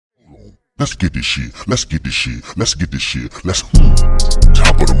Let's get this shit. Let's get this shit. Let's get this shit. Let's top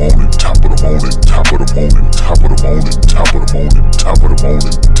of the morning, top of the morning, top of the morning, top of the morning, top of the morning, top of the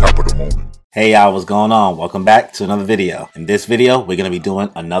morning, top of the morning. Hey y'all, what's going on? Welcome back to another video. In this video, we're going to be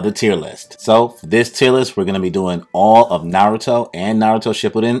doing another tier list. So for this tier list, we're going to be doing all of Naruto and Naruto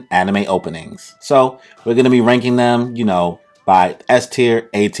Shippuden anime openings. So we're going to be ranking them, by S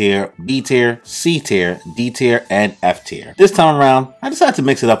tier, A tier, B tier, C tier, D tier, and F tier. This time around, I decided to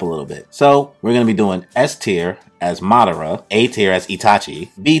mix it up a little bit. So we're going to be doing S tier as Madara, A tier as Itachi,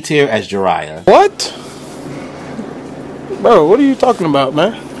 B tier as Jiraiya. What? Bro, what are you talking about,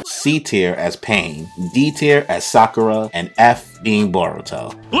 man? C tier as Pain, D tier as Sakura, and F being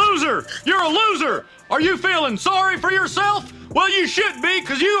Boruto. Loser! You're a loser! Are you feeling sorry for yourself? Well, you should be,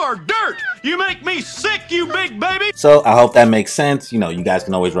 because you are dirt! You make me sick, you big baby! So I hope that makes sense. You guys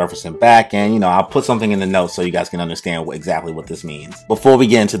can always reference it back, and I'll put something in the notes so you guys can understand exactly what this means. Before we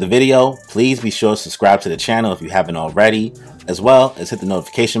get into the video, please be sure to subscribe to the channel if you haven't already, as well as hit the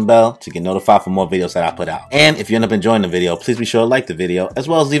notification bell to get notified for more videos that I put out. And if you end up enjoying the video, please be sure to like the video, as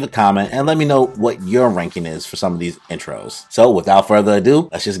well as leave a comment and let me know what your ranking is for some of these intros. So without further ado,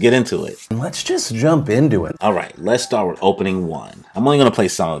 let's just get into it. Let's just jump into it. Alright, let's start with opening 1. I'm only going to play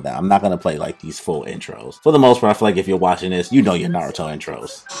some of that. I'm not going to play like these full intros. For the most part, I feel like if you're watching this, you know your Naruto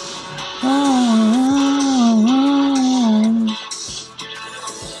intros.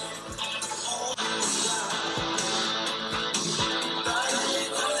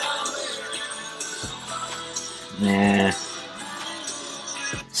 Nah.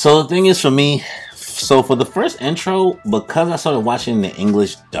 So the thing is for me, so for the first intro, because I started watching the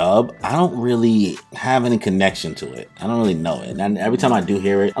English dub, I don't really have any connection to it. I don't really know it. And every time I do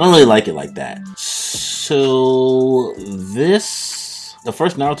hear it, I don't really like it like that. So the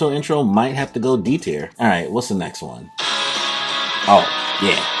first Naruto intro might have to go D tier. Alright, what's the next one? Oh,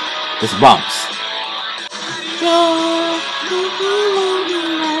 yeah. This bumps.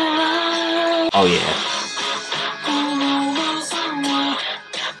 Oh, yeah.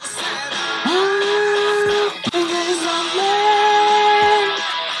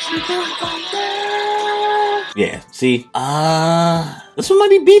 Yeah, see? This one might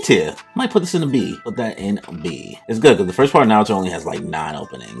be B tier. Might put this in a B. Put that in B. It's good, because the first part of Naruto only has like 9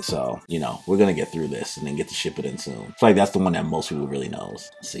 openings, so, we're gonna get through this and then get to Shippuden soon. I feel like that's the one that most people really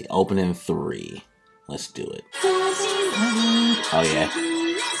knows. Let's see, opening 3. Let's do it. Oh, yeah.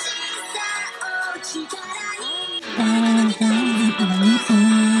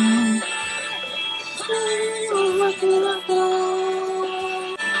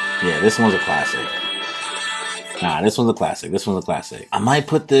 Yeah, this one's a classic. Nah, this one's a classic. This one's a classic. I might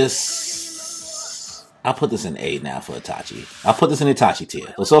put this... I'll put this in A now for Itachi. I'll put this in Itachi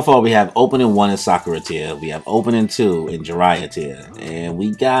tier. So far we have opening 1 in Sakura tier. We have opening 2 in Jiraiya tier. And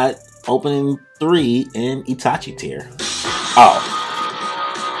we got opening 3 in Itachi tier. Oh.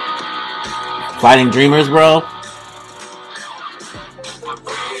 Fighting Dreamers, bro.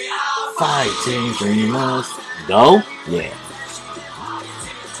 Fighting Dreamers. Go? Yeah.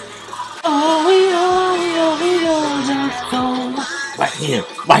 Right here,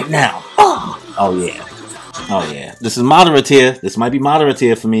 right now. Oh yeah. Oh yeah. This is Madara tier. This might be Madara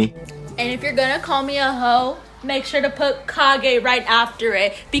tier for me. And if you're gonna call me a hoe, make sure to put Kage right after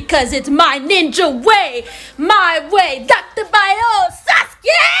it, because it's my ninja way, my way, Dr. Bio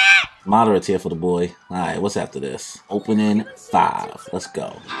Sasuke! Madara tier for the boy. Alright, what's after this? Opening 5. Let's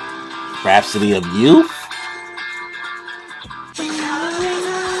go. Rhapsody of Youth?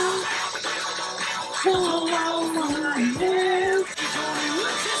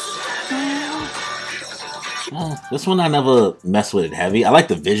 This one I never messed with it heavy. I like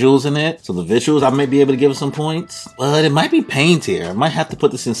the visuals in it. So the visuals I might be able to give it some points. But it might be Pain tier. I might have to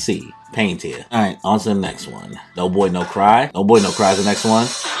put this in C. Pain tier. Alright, on to the next one. No Boy No Cry. No Boy No Cry is the next one.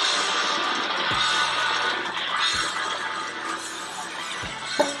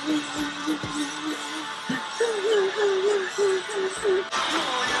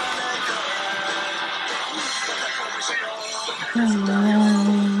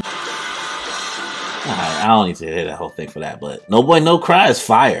 I don't need to hit that whole thing for that, but No Boy No Cry is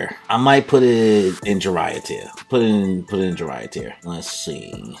fire. I might put it in Jiraiya tier. Put it in Jiraiya tier. Let's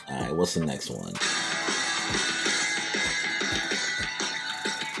see. Alright, what's the next one?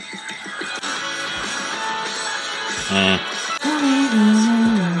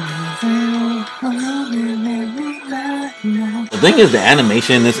 The thing is, the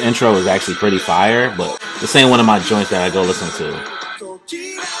animation in this intro is actually pretty fire, but this ain't one of my joints that I go listen to.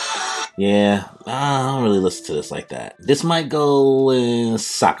 Yeah, I don't really listen to this like that. This might go in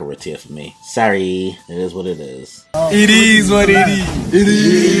Sakura tier for me. Sorry, it is what it is. It is what it is. It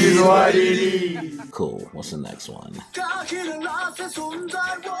is what it is. Cool. What's the next one?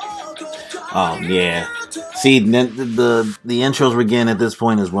 Oh yeah. See, the intros we're getting at this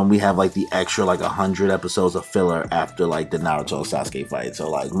point is when we have like the extra like 100 episodes of filler after like the Naruto Sasuke fight. So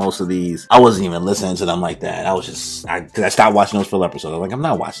like most of these, I wasn't even listening to them like that. I was just, cause I stopped watching those filler episodes. I was like, I'm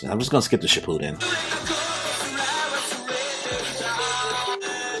not watching it. I'm just gonna skip the Shippuden.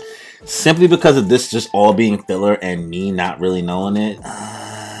 Simply because of this just all being filler and me not really knowing it.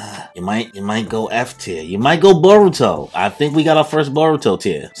 You might go F tier. You might go Boruto. I think we got our first Boruto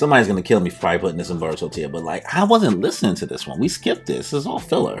tier. Somebody's gonna kill me for probably putting this in Boruto tier, but like I wasn't listening to this one. We skipped this. This is all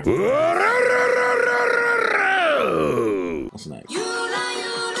filler. What's next?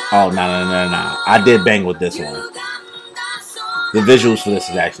 Oh no. I did bang with this one. The visuals for this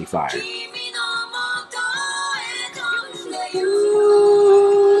is actually fire.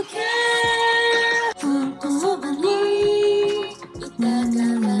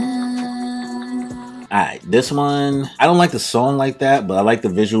 Alright, this one, I don't like the song like that, but I like the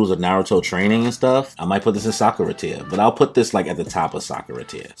visuals of Naruto training and stuff. I might put this in Sakura tier, but I'll put this like at the top of Sakura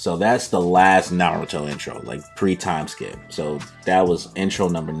tier. So that's the last Naruto intro, like pre-time skip. So that was intro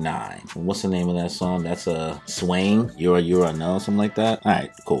number 9. And what's the name of that song? That's a Swing, Yura no, something like that.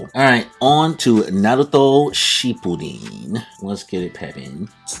 Alright, cool. Alright, on to Naruto Shippuden. Let's get it peppin'.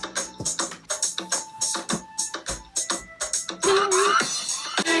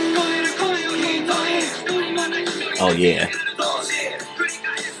 Oh yeah.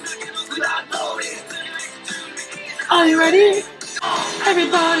 Are you ready?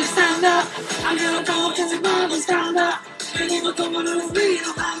 Everybody stand up. I'm gonna go to the body stand up.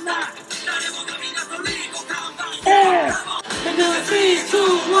 Yeah. And then 3, 2,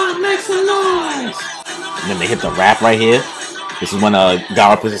 1, make some noise. And then they hit the rap right here. This is when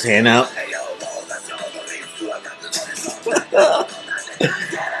Gaara puts his hand out.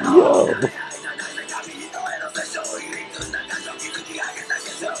 Yo.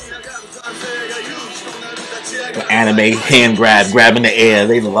 Anime hand grabbing the air.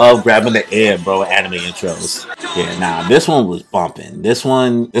 They love grabbing the air, bro. Anime intros. Yeah, nah, this one was bumping. This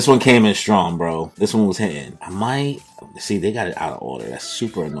one came in strong, bro. This one was hitting. I might see they got it out of order. That's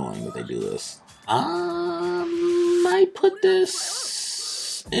super annoying that they do this. Might put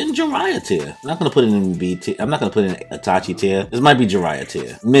this in Jiraiya tier. I'm not gonna put it in B tier. I'm not gonna put it in Itachi tier. This might be Jiraiya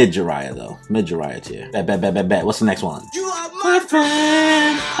tier. Mid Jiraiya though. Mid Jiraiya tier. Bet. What's the next one? You are my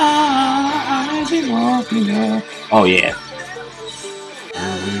friend. I belong to you. Oh yeah.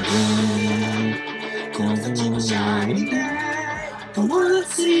 I wanna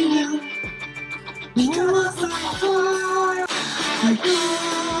see you.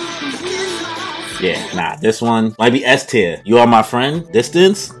 Yeah, nah, this one might be S tier. You Are My Friend.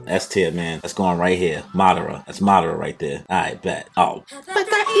 Distance? S tier, man. That's going right here. Madara. That's Madara right there. Alright, bet. Oh.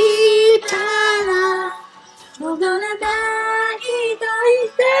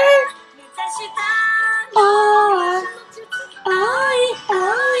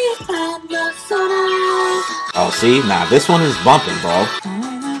 Oh, see? Nah, this one is bumping, bro.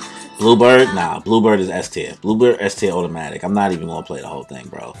 Bluebird? Nah, Bluebird is S tier. Bluebird S tier automatic. I'm not even gonna play the whole thing,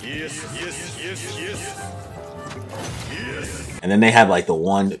 bro. Yes. And then they have like the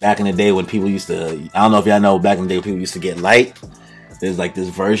one back in the day when people used to, I don't know if y'all know, back in the day when people used to get light. There's like this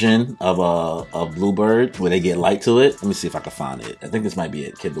version of a Bluebird where they get light to it. Let me see if I can find it. I think this might be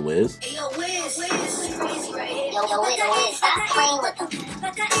it. Kid the Wiz. Yo, Wiz, stop playing with them.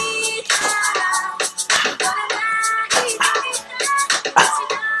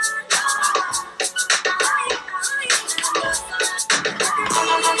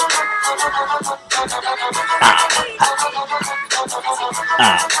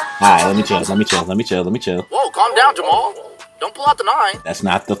 Alright, let me chill. Whoa, calm down, Jamal. Don't pull out the 9. That's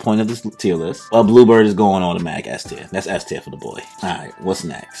not the point of this tier list. Well, Bluebird is going automatic S tier. That's S tier for the boy. Alright, what's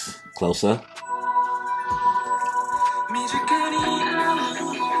next? Closer.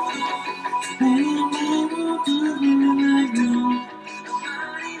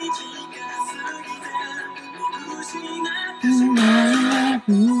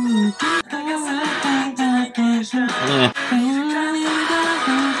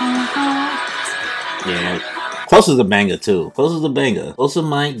 Yeah. Closer's a banger too. Closer's a banger. Closer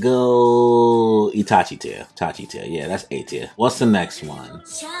might go Itachi tier. Yeah, that's A tier. What's the next one?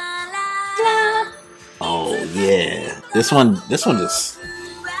 Oh yeah. This one just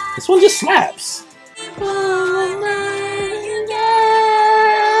slaps.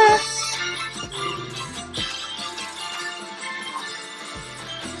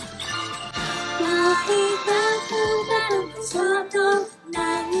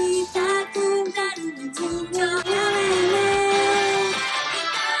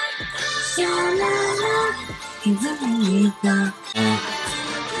 Yeah,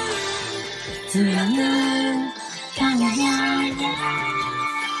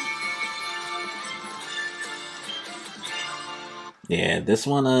 this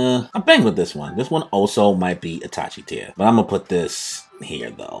one, I bang with this one. This one also might be Itachi tier, but I'm gonna put this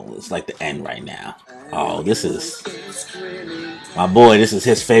here though. It's like the end right now. Oh, this is my boy. This is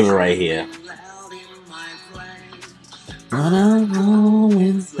his favorite right here. When I'm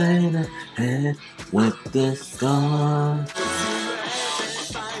always better with the song.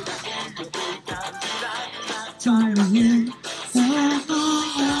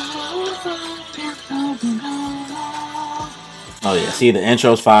 Oh yeah, see, the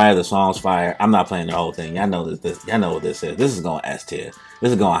intro's fire, the song's fire. I'm not playing the whole thing. Y'all know this. Y'all know what this is. This is going S tier.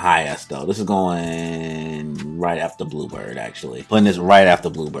 This is going high S though. This is going right after Bluebird. Actually, putting this right after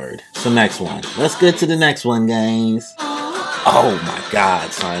Bluebird. So next one. Let's get to the next one, guys. Oh my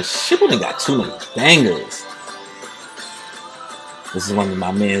God, son! Shippuden got too many bangers. This is one of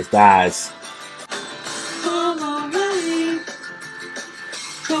my man's guys.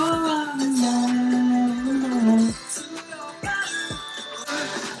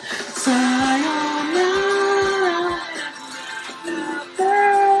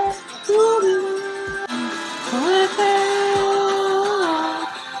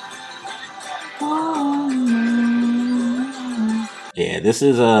 Yeah, this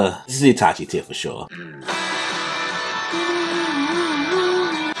is Itachi tier for sure.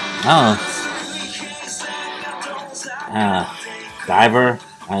 Diver.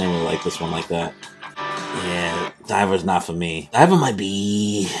 I didn't really like this one like that. Yeah, Diver's not for me. Diver might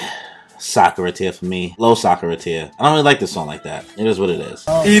be Sakura tier for me. Low Sakura tier. I don't really like this song like that. It is what it is.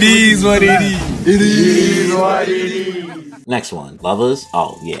 It is what it is. It is what it is. Next one. Lovers.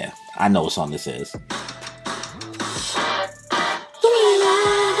 Oh, yeah. I know what song this is.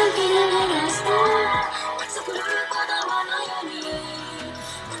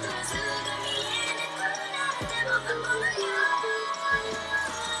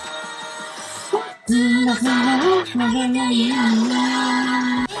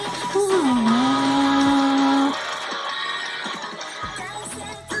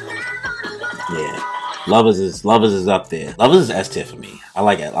 Yeah, Lovers is up there. Lovers is S tier for me. I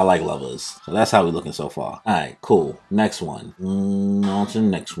like it. I like Lovers. So that's how we looking so far. All right, cool. Next one. On to the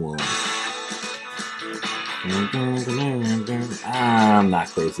next one. I'm not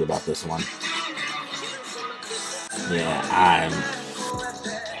crazy about this one.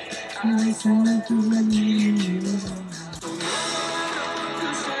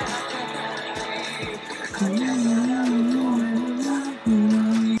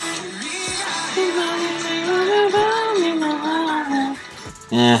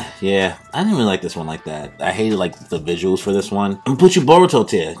 Yeah, yeah, I didn't really like this one like that. I hated like the visuals for this one. I'm gonna put you Boruto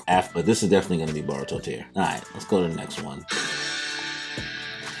tier after, but this is definitely gonna be Boruto tier. All right, let's go to the next one.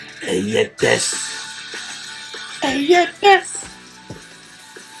 Hey, yeah, this. Hey, yeah, this.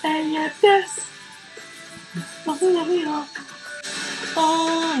 Hey, yeah, this.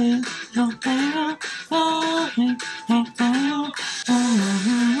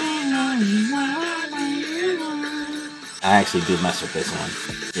 I actually do mess with this one.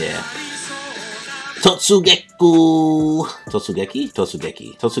 Yeah. Totsugeku.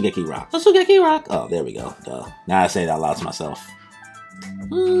 Totsugeki Rock. Totsugeki Rock. Oh, there we go. Duh. Now I say it out loud to myself.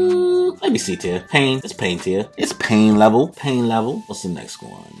 Maybe C tier. Pain. It's pain tier. It's pain level. Pain level. What's the next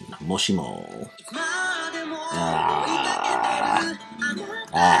one? Moshimo.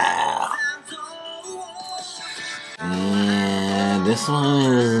 And this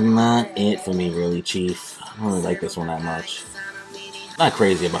one is not it for me, really, Chief. I don't really like this one that much. Not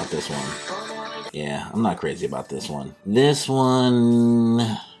crazy about this one. Yeah, I'm not crazy about this one. This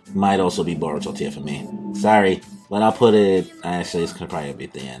one might also be Boruto tier for me. Sorry, but I'll put it. Actually, it's gonna probably be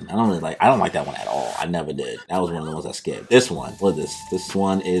at the end. I don't like that one at all. I never did. That was one of the ones I skipped. This one. What is this? This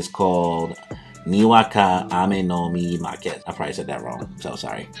one is called Niwaka Ame no Mi Make. I probably said that wrong. So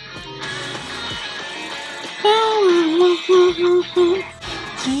sorry.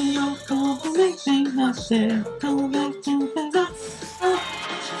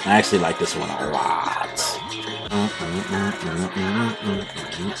 I actually like this one a lot.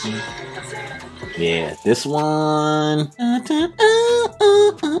 Yeah, this one.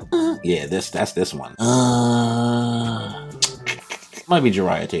 Yeah, that's this one. Might be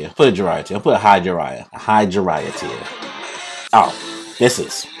Jiraiya tier. Put a Jiraiya tier. I'll put a high Jiraiya. A high Jiraiya tier. Oh, this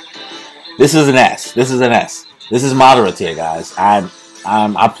is an S. This is an S. This is moderate tier, guys. I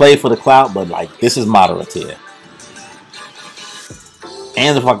play for the clout, but like this is moderate tier.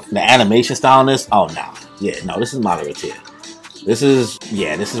 And the animation style on this, oh no. Yeah, no, this is moderate tier. This is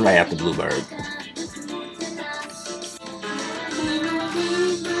right after Bluebird.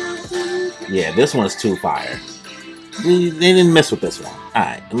 Yeah, this one's too fire. They didn't mess with this one.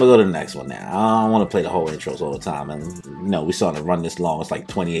 Alright, I'm gonna go to the next one now. I don't want to play the whole intros all the time. And you know, we starting to run this long. It's like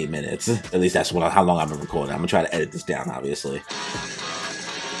 28 minutes. At least that's how long I've been recording. I'm gonna try to edit this down, obviously.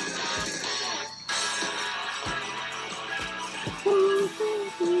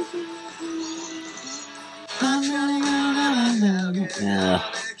 Yeah,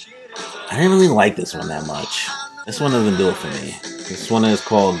 I didn't really like this one that much. This one doesn't do it for me. This one is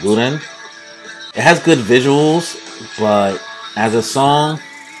called Guden. It has good visuals, but as a song,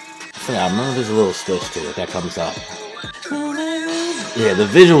 I remember there's a little switch to it that comes up. Yeah, the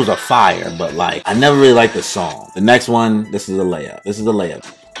visuals are fire, but like, I never really liked the song. The next one, this is a layup. This is a layup.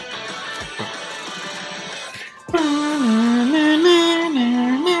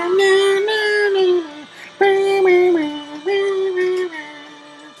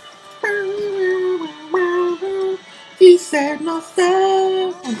 He said no,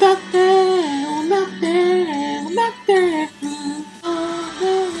 sir, nothing, nothing, nothing.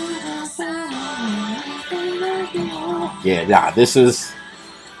 Yeah, nah, this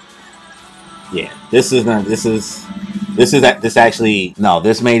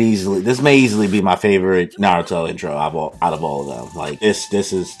may easily be my favorite Naruto intro out of all of them. Like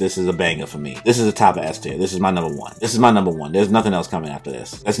this is a banger for me. This is a top S tier. This is my number one. This is my number one. There's nothing else coming after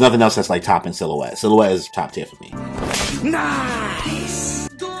this. There's nothing else that's like topping Silhouette. Silhouette is top tier for me. Nice.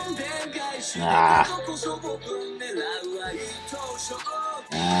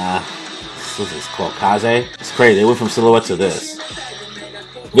 This is called Kaze. It's crazy. They went from Silhouette to this.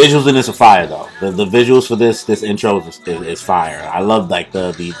 Visuals in this are fire though. The visuals for this intro is fire. I love like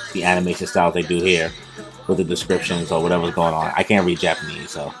the animation styles they do here with the descriptions or whatever's going on. I can't read Japanese,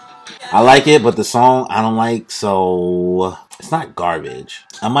 so I like it, but the song I don't like, so it's not garbage.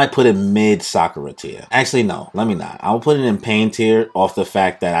 I might put it mid Sakura tier. Actually, no, let me not. I'll put it in Pain tier off the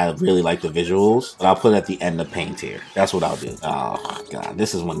fact that I really like the visuals, but I'll put it at the end of Pain tier. That's what I'll do. Oh god,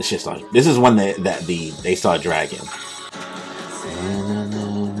 this is when the shit started. This is when they start dragging.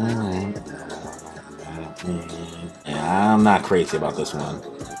 Yeah, I'm not crazy about this one.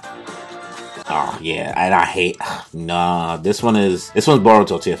 Oh yeah, and I hate. Nah, this one's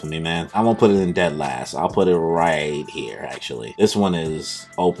Boruto tier for me, man. I won't put it in dead last. I'll put it right here. Actually, this one is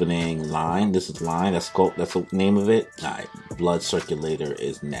opening line. This is line. That's the name of it. All right, Blood Circulator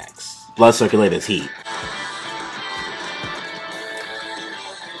is next. Blood Circulator is Heat.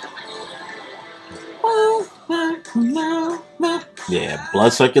 Yeah,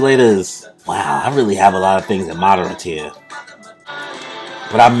 Blood Circulator is... Wow, I really have a lot of things in moderate tier.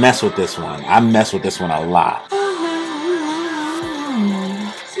 But I mess with this one. I mess with this one a lot.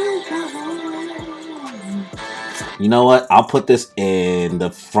 You know what? I'll put this in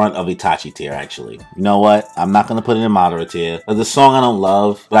the front of Itachi tier, actually. You know what? I'm not going to put it in moderate tier. There's a song I don't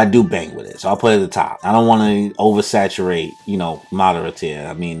love, but I do bang with it. So I'll put it at the top. I don't want to oversaturate, you know, moderate tier.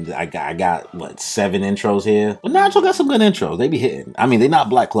 I mean, I got what, 7 intros here? But Naruto got some good intros. They be hitting. I mean, they not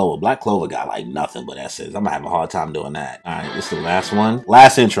Black Clover. Black Clover got like nothing but S's. I'm going to have a hard time doing that. All right, this is the last one.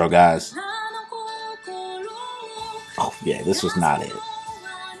 Last intro, guys. Oh, yeah, this was not it.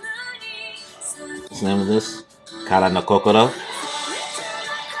 What's the name of this? Kara no Kokoro.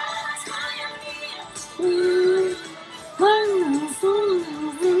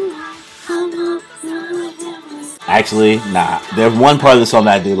 Actually, nah. There's one part of the song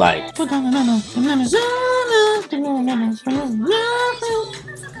that I do like.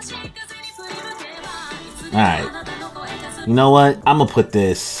 Alright. You know what? I'm gonna put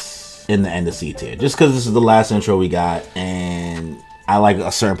this in the end of C tier. Just because this is the last intro we got, and I like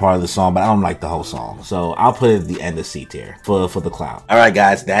a certain part of the song, but I don't like the whole song. So I'll put it at the end of C tier for the cloud. Alright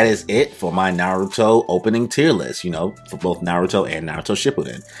guys, that is it for my Naruto opening tier list, you know, for both Naruto and Naruto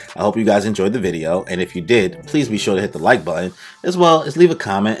Shippuden. I hope you guys enjoyed the video, and if you did, please be sure to hit the like button, as well as leave a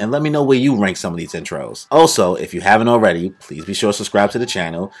comment and let me know where you rank some of these intros. Also, if you haven't already, please be sure to subscribe to the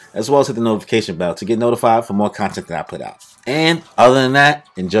channel, as well as hit the notification bell to get notified for more content that I put out. And other than that,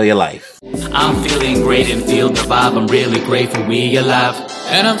 enjoy your life. I'm feeling great and feel the vibe. I'm really grateful we alive.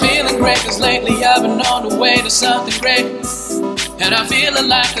 And I'm feeling great cause lately I've been on the way to something great. And I feel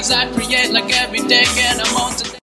alive cause I create like every day, and I'm on to